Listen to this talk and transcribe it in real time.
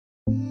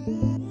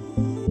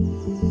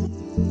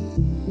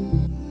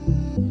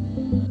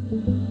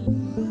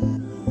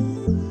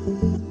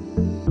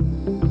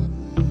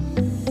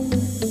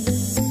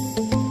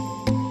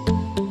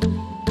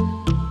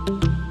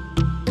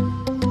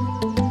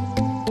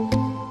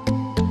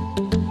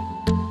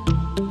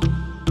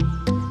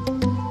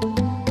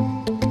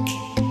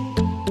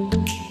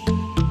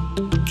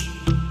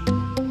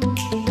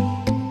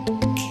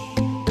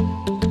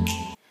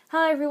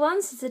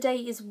today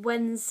is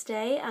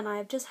Wednesday and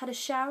I've just had a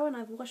shower and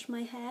I've washed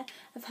my hair.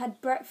 I've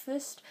had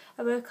breakfast.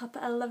 I woke up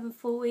at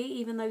 11:40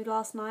 even though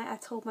last night I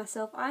told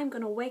myself I'm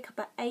going to wake up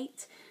at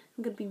 8.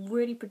 I'm going to be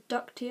really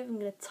productive. I'm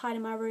going to tidy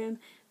my room.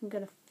 I'm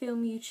going to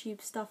film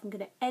YouTube stuff. I'm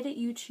going to edit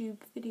YouTube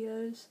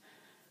videos.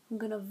 I'm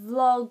going to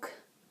vlog.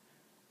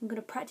 I'm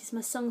going to practice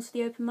my songs for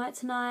the open mic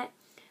tonight.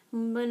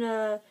 I'm going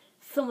to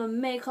film a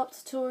makeup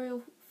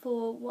tutorial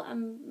for what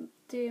I'm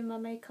doing my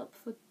makeup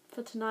for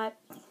tonight.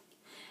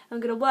 I'm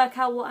going to work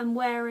out what I'm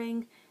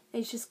wearing.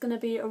 It's just going to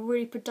be a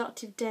really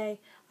productive day.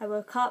 I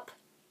woke up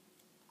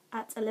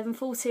at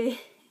 11:40.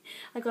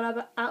 I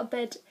got out of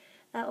bed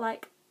at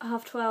like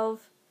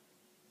 12:30.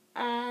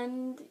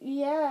 And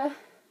yeah,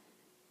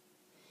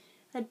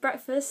 I had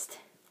breakfast,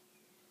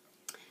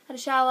 had a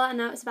shower, and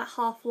now it's about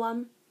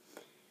 1:30.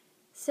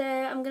 So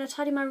I'm going to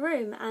tidy my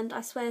room, and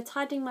I swear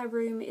tidying my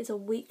room is a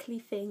weekly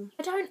thing.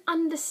 I don't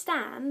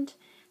understand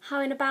how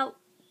in about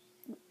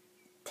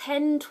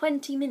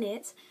 10-20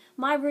 minutes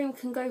my room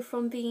can go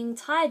from being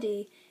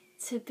tidy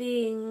to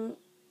being,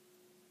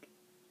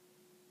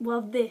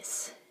 well,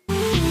 this.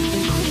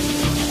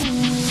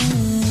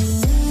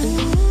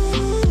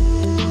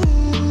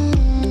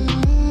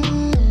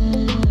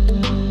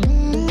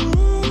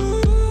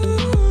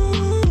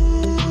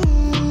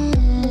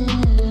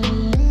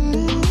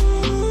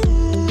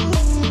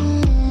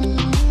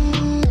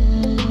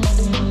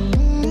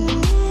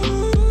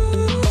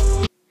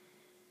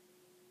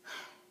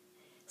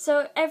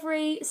 So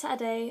every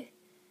Saturday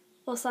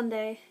or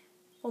Sunday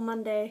or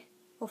Monday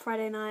or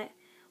Friday night,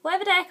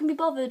 whatever day I can be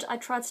bothered, I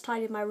try to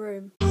tidy my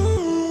room.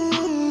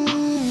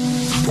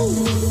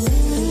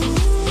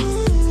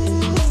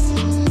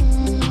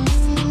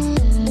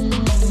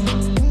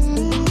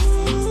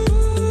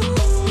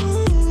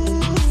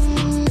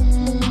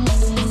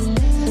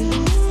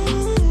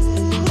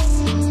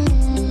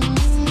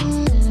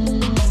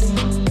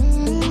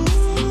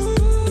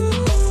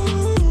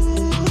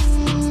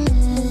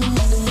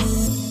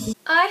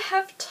 I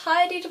have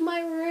tidied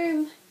my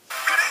room.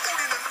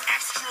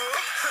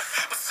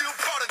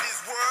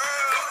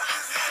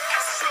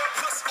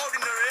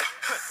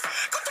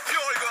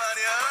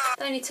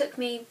 It only took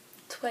me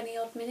 20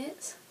 odd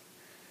minutes,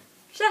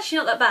 which is actually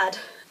not that bad.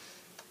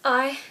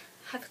 I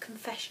have a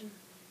confession.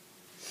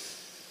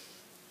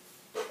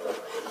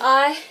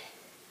 I,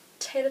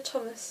 Taylor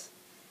Thomas,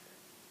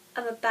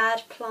 am a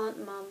bad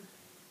plant mum.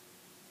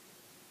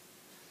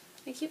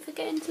 I keep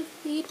forgetting to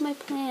feed my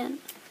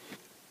plant.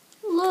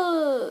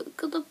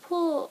 Look at the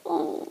pot.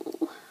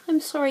 Oh, I'm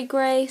sorry,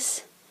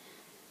 Grace.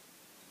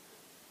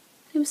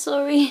 I'm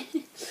sorry.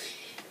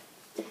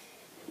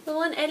 The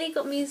one Ellie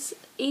got me is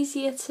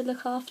easier to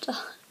look after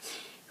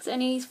because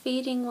only he's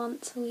feeding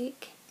once a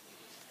week.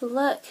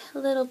 Look,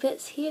 little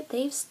bits here.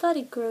 They've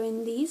started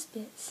growing these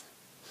bits.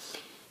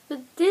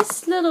 But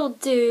this little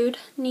dude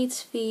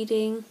needs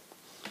feeding.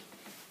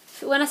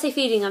 When I say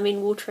feeding, I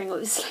mean watering,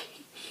 obviously.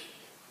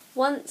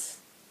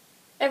 Once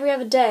every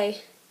other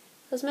day.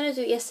 I was meant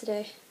to do it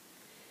yesterday.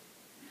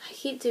 I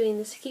keep doing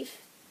this. I keep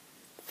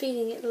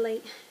feeding it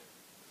late.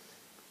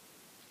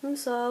 I'm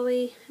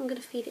sorry. I'm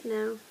going to feed it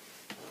now.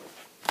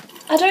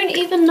 I don't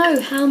even know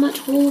how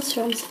much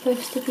water I'm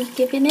supposed to be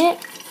giving it.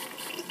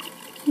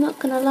 I'm not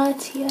going to lie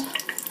to you.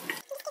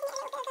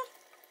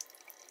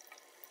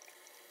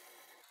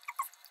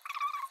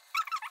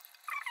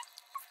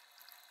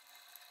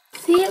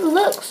 See, it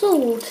looks all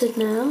watered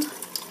now.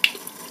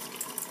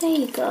 There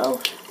you go.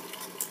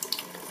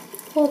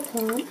 Poor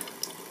plant.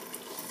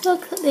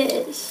 Look at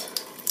this.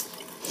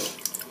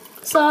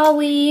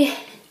 Sorry.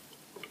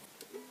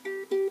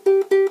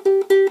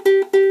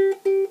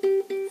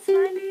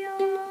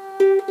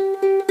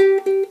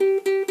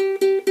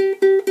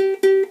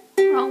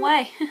 Wrong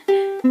way.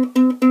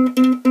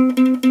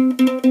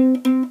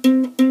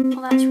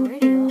 Oh, that's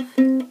really off.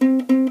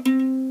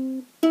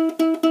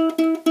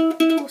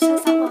 Oh,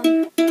 says that one.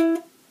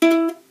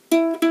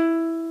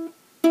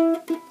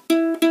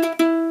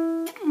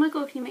 Oh my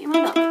god, can you make your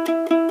mind up?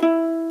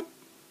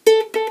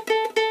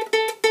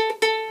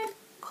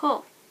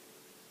 Cool.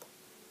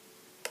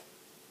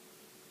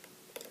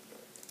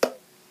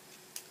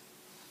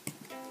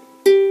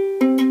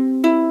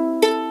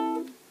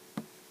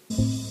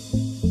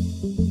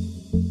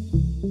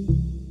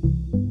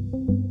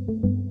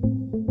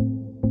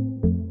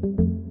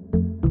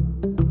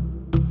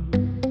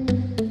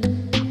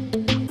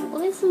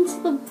 Listen to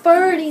the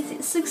birdies,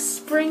 it's so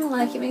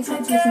spring-like. It makes me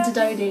want to listen to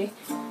Dodie.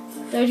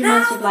 Dodie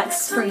reminds me of like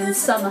spring and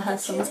summer, her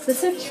songs,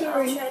 because they're so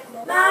cheery.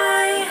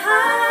 My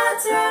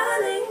heart's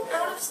running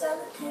out of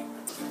stomach.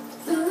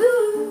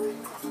 Ooh.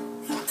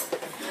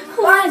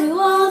 Why do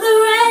all the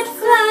red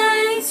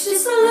flags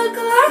just look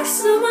like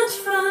so much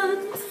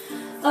fun?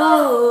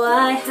 Oh,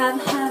 I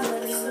have had my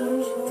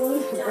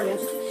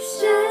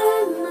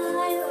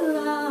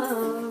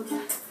love.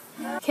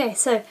 Okay,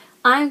 so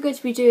I'm going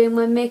to be doing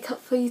my makeup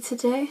for you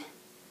today.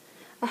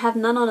 I have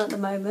none on at the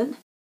moment.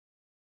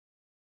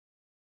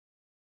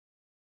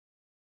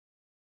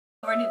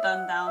 Already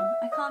done down.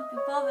 I can't be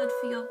bothered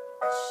for your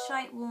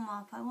shite warm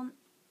up. I want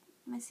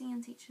my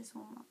singing teacher's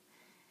warm up.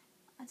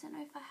 I don't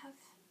know if I have.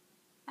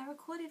 I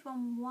recorded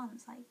one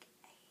once, like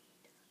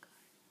ages ago.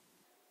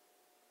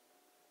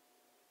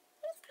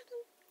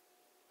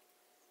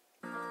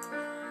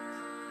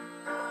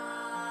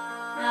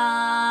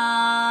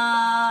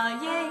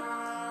 Yay!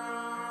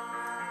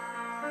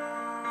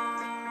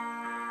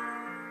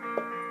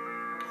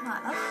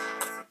 Right, love.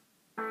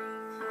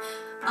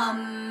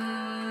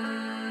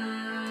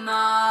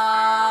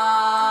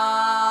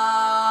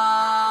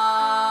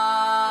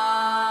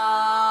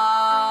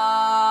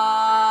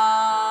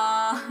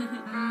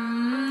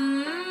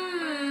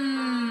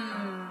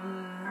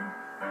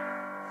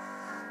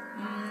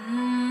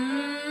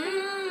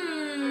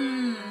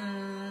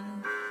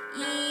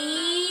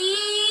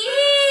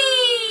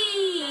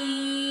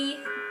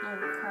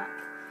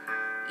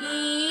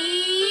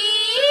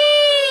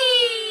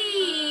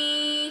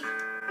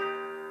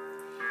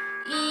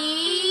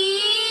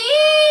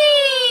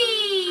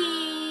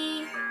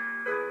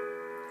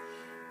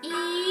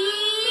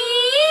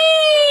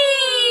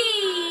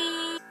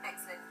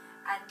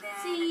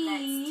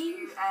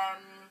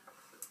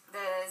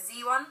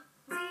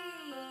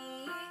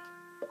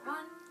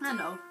 I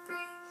know.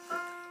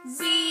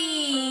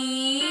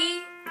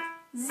 Z.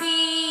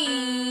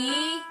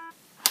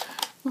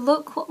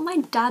 Look what my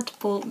dad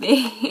bought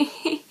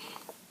me.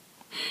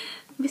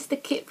 Mr.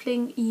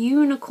 Kipling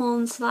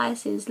unicorn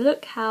slices.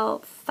 Look how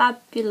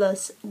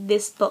fabulous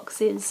this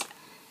box is.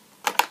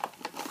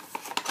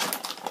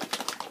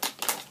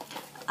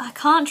 I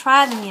can't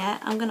try them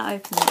yet. I'm gonna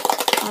open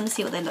it. I want to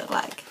see what they look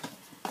like.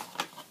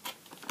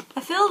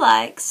 I feel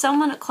like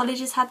someone at college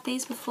has had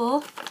these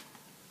before.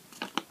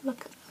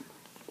 Look.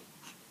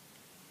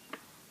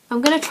 I'm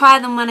going to try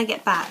them when I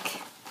get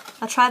back.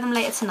 I'll try them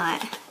later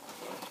tonight.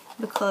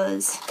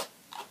 Because...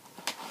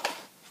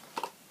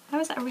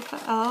 how is that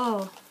reclose?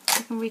 Oh,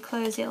 I can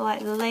reclose it like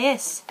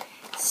this.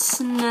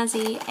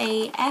 Snazzy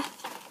AF.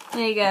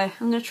 There you go.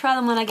 I'm going to try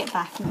them when I get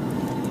back.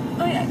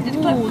 Oh yeah, the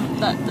lighting.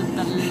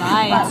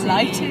 That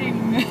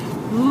lighting.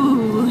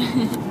 Ooh.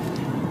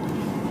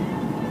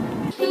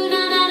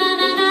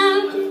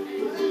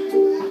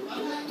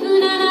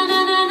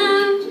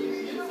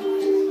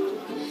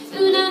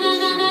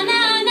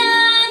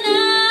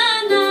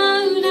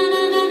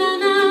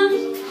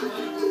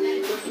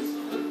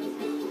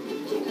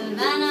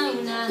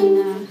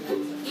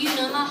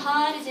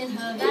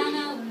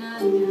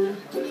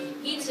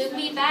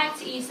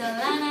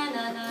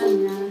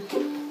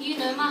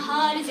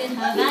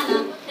 Havana,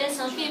 there's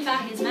something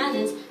about his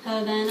manners.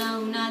 Havana,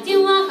 I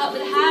didn't walk up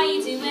with how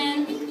you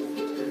doing.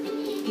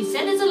 He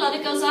said there's a lot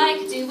of girls I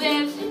could do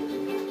with.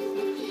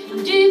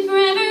 I'm due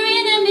forever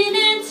in a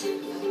minute.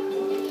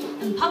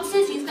 And Pop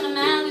says he's gonna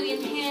marry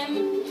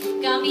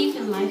him. Got me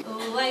feeling like,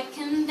 oh, I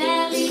can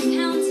barely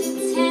count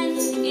to 10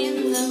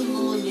 in the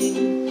morning.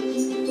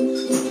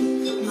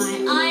 My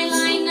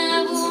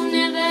eyeliner will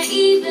never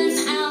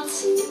even out.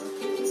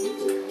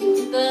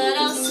 But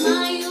I'll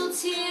smile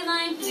till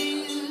I'm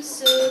blue,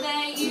 so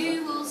that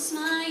you will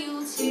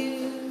smile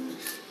too.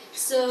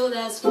 So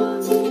that's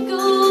one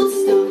gold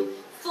star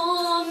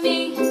for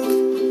me.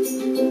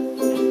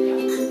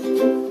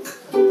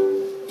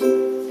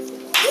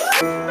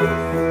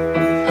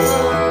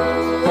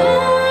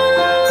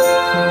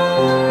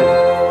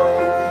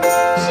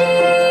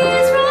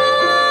 She's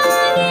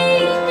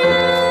running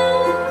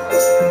now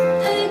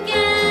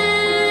again.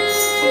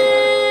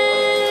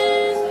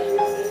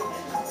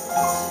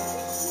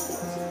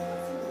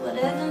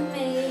 Whatever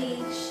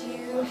makes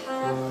you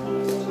happy,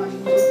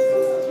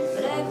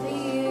 whatever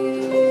you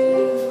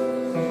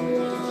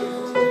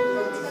want.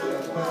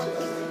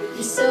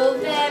 You're so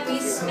very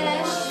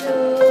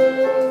special.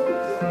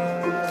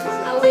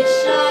 I wish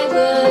I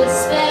was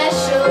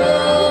special.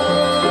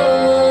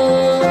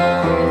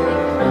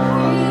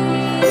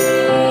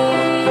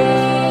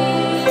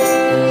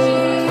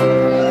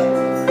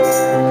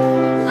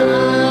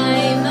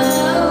 I'm a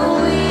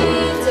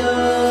widow.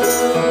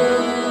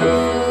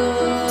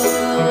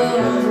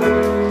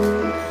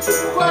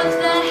 What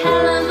the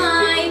hell am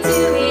I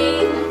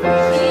doing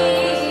here?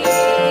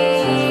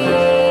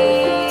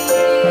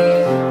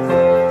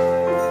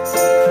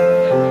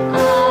 I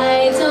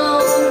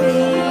don't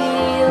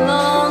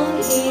belong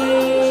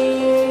here.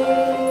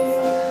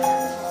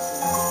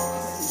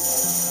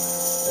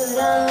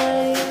 But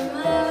I'm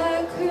a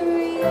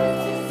creep.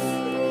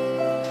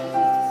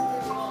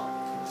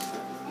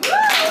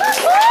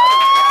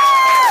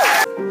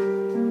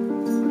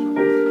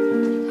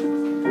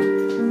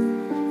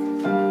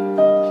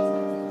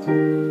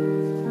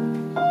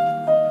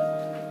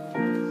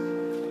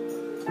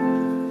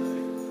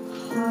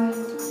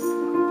 Heart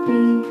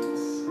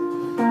beats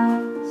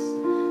fast,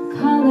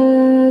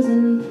 colors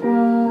and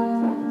promises.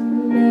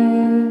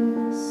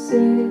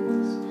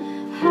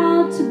 How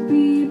to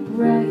be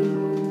brave?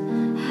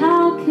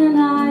 How can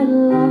I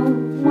love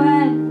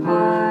when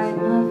I'm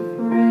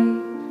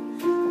afraid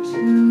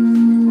to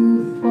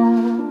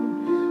fall?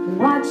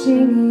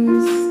 Watching you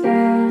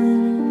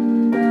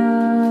stand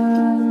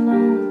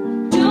alone.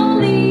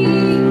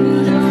 Jolene,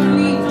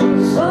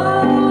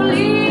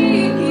 slowly,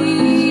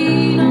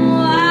 no,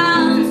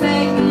 I'm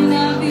thinking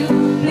of you.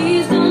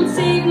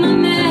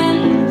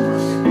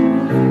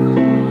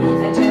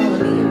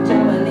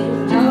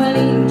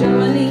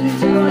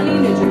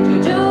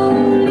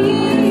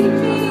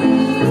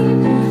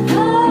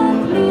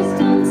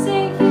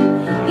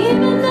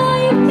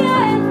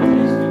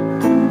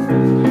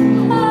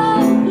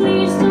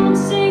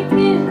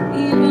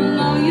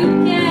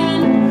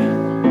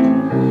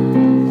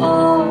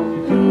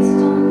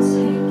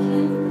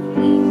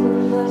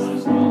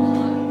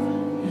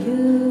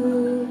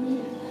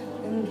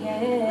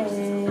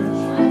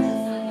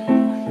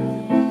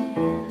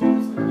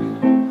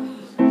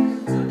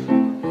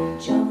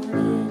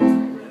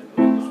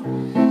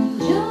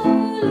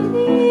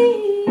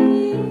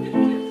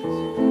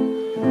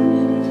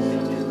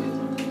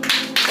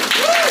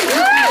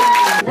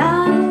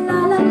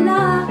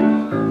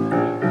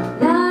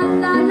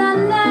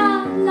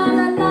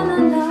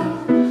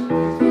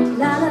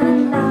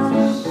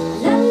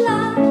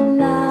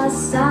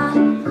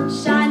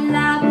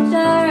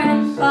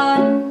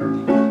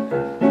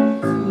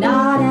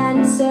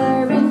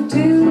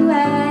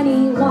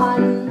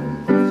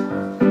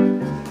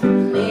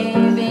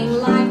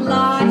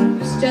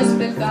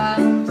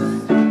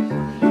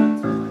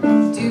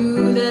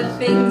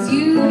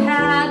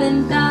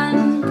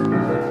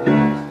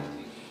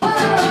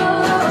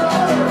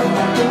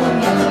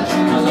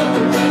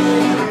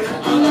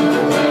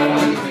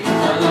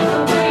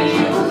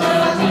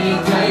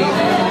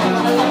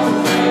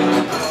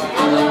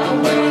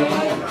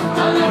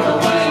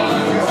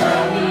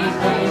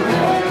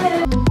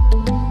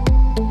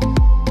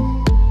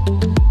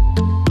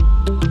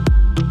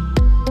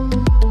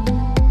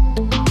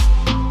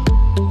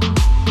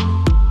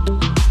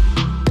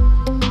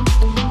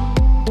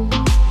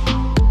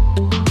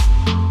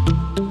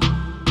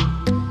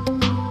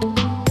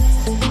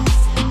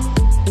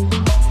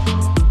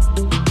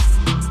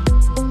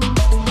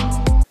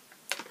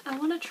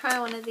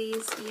 one of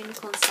these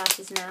unicorn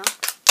slices now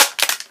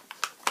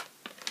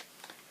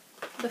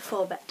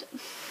before bed.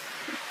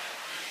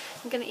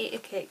 I'm going to eat a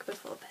cake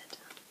before bed.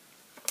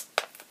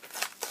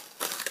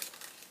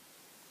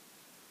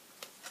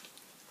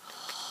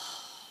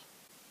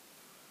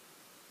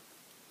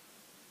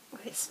 Oh,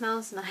 it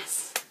smells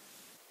nice.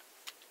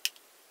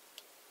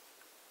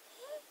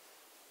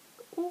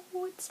 Oh,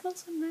 it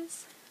smells so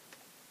nice.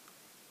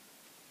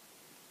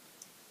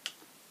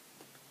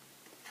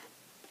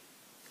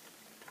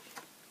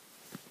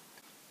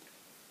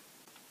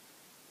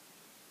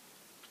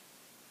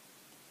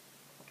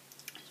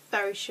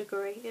 Very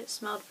sugary. It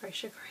smelled very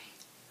sugary.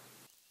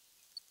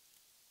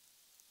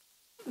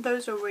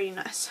 Those are really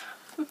nice.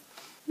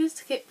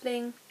 Mr.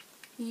 Kipling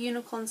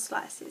unicorn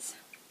slices.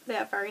 They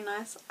are very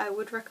nice. I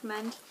would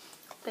recommend.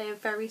 They are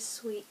very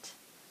sweet,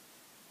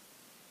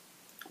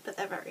 but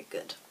they're very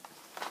good.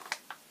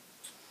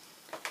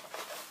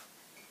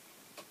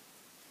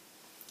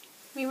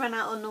 We ran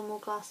out of normal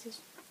glasses.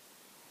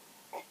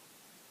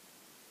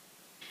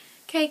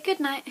 Okay, good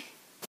night.